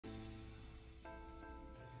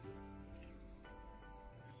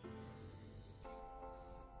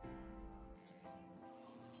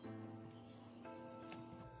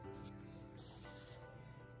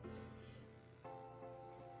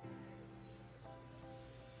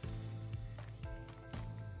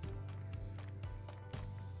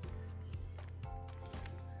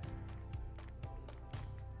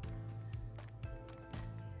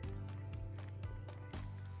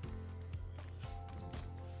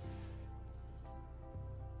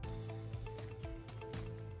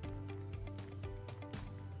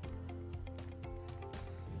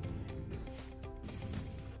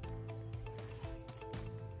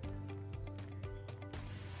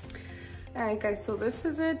All right, guys, so this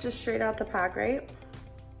is it, just straight out the pack, right?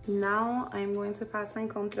 Now I'm going to pass my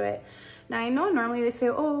comb through it. Now I know normally they say,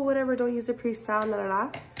 oh, whatever, don't use the pre-style, la la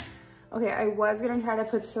la. Okay, I was gonna try to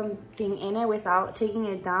put something in it without taking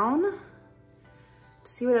it down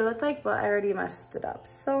to see what it looked like, but I already messed it up.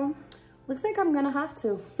 So looks like I'm gonna have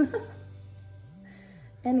to.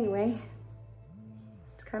 Anyway,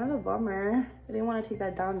 it's kind of a bummer. I didn't want to take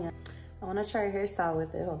that down yet. I want to try a hairstyle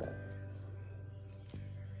with it. Hold up.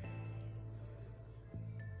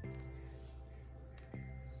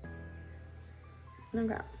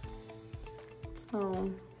 Okay. So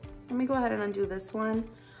let me go ahead and undo this one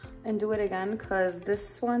and do it again, because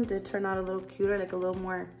this one did turn out a little cuter, like a little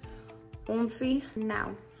more oomphy.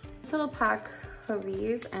 Now, this little pack of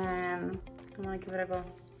these, and I want to give it a go.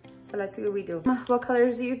 So let's see what we do. What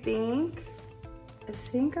colors do you think? I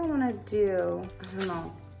think I want to do, I don't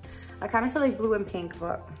know. I kind of feel like blue and pink,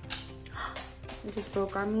 but it just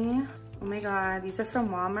broke on me. Oh my God, these are from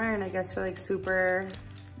Walmart, and I guess they're like super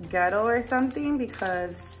ghetto or something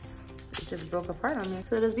because it just broke apart on me.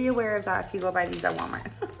 So just be aware of that if you go buy these at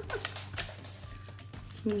Walmart.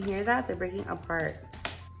 Can you hear that? They're breaking apart.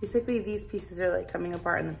 Basically, these pieces are like coming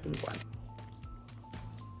apart in the pink one.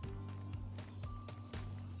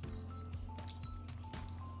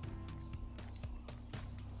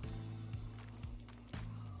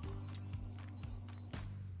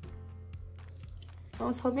 I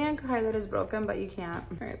was hoping I could hide that it's broken, but you can't.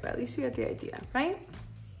 All right, but at least you get the idea, right?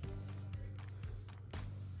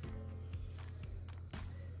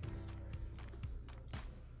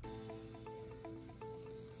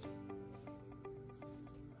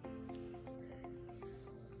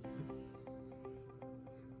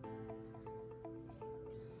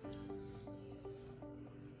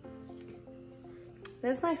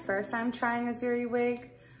 This is my first time trying a Zury wig,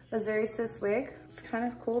 a Zury sis wig. It's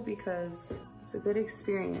kind of cool because it's a good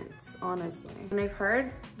experience, honestly. And I've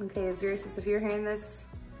heard, okay, Zury sis, if you're hearing this,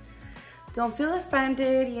 don't feel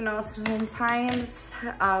offended. You know, sometimes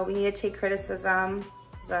we need to take criticism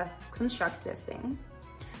as a constructive thing.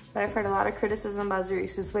 But I've heard a lot of criticism about Zury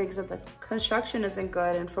sis wigs that the construction isn't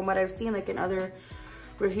good. And from what I've seen, like in other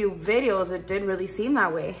review videos, it did really seem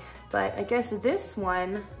that way. But I guess this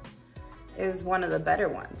one is one of the better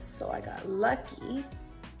ones. So I got lucky.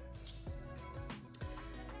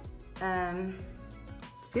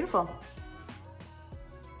 It's beautiful.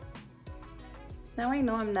 Now I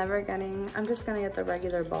know I'm just gonna get the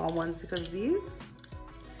regular ball ones because these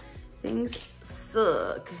things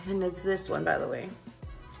suck. And it's this one, by the way.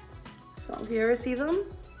 So if you ever see them,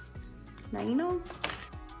 now you know.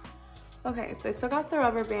 Okay, so I took off the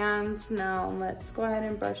rubber bands. Now let's go ahead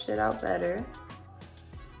and brush it out better.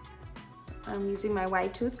 I'm using my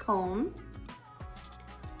wide tooth comb.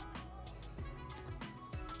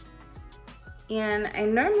 And I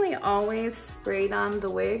normally always spray down the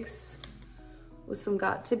wigs with some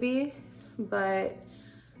Got2b, but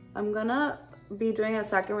I'm gonna be doing a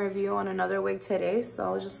second review on another wig today. So I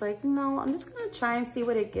was just like, no, I'm just gonna try and see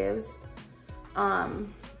what it gives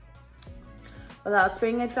without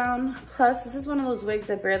spraying it down. Plus, this is one of those wigs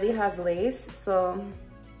that barely has lace, so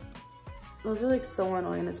those are like so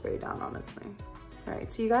annoying to spray down, honestly. All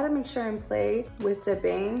right, so you gotta make sure and play with the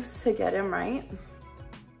bangs to get them right.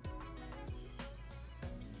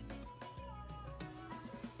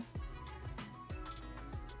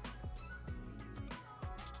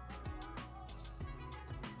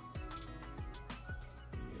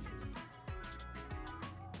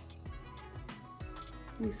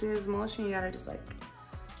 You see this motion, you gotta just like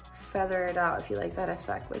feather it out if you like that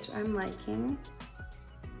effect, which I'm liking.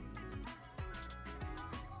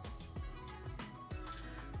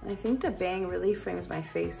 And I think the bang really frames my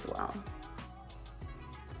face well.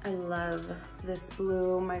 I love this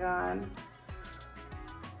blue, oh my God.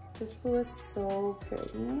 This blue is so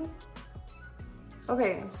pretty.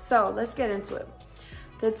 Okay, so let's get into it.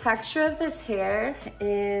 The texture of this hair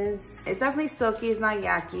it's definitely silky, it's not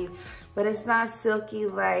yucky, but it's not silky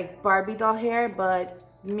like Barbie doll hair,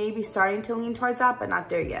 but maybe starting to lean towards that, but not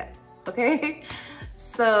there yet, okay?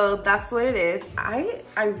 So that's what it is. I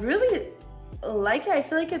really like it. I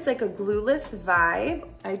feel like it's like a glueless vibe.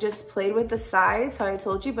 I just played with the sides, how I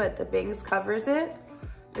told you, but the bangs covers it.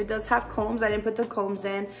 It does have combs. I didn't put the combs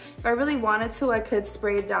in. If I really wanted to, I could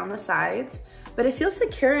spray it down the sides, but it feels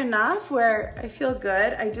secure enough where I feel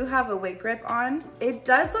good. I do have a wig grip on. It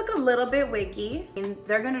does look a little bit wiggy, and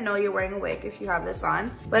they're gonna know you're wearing a wig if you have this on,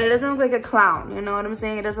 but it doesn't look like a clown, you know what I'm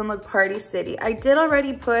saying? It doesn't look Party City. I did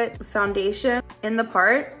already put foundation in the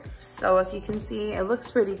part, so as you can see, it looks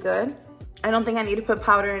pretty good. I don't think I need to put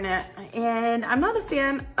powder in it. And I'm not a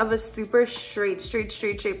fan of a super straight,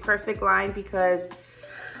 perfect line because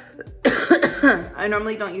I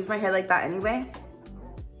normally don't use my hair like that anyway.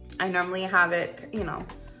 I normally have it, you know,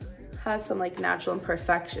 has some like natural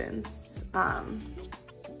imperfections.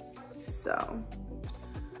 So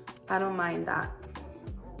I don't mind that.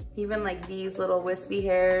 Even like these little wispy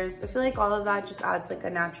hairs, I feel like all of that just adds like a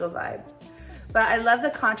natural vibe. But I love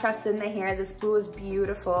the contrast in the hair. This blue is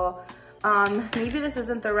beautiful. Maybe this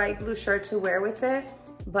isn't the right blue shirt to wear with it,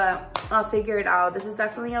 but I'll figure it out. This is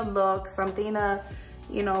definitely a look, something to,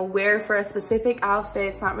 you know, wear for a specific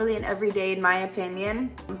outfit. It's not really an everyday in my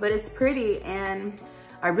opinion, but it's pretty, and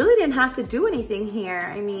I really didn't have to do anything here.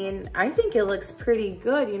 I mean, I think it looks pretty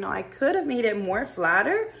good. You know, I could have made it more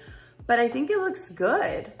flatter, but I think it looks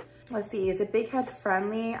good. Let's see, is it big head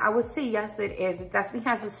friendly? I would say yes, it is. It definitely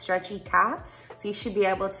has a stretchy cap, so you should be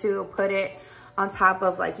able to put it on top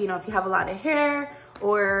of, like, you know, if you have a lot of hair,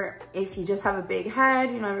 or if you just have a big head,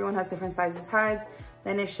 you know, everyone has different sizes heads,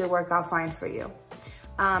 then it should work out fine for you.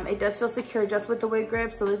 It does feel secure just with the wig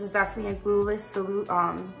grip, so this is definitely a glueless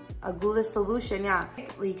solution, yeah.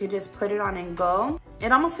 You could just put it on and go.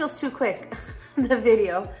 It almost feels too quick, the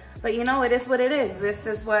video, but you know, it is what it is. This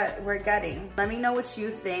is what we're getting. Let me know what you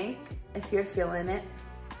think, if you're feeling it.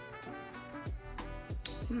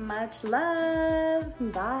 Much love,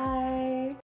 bye.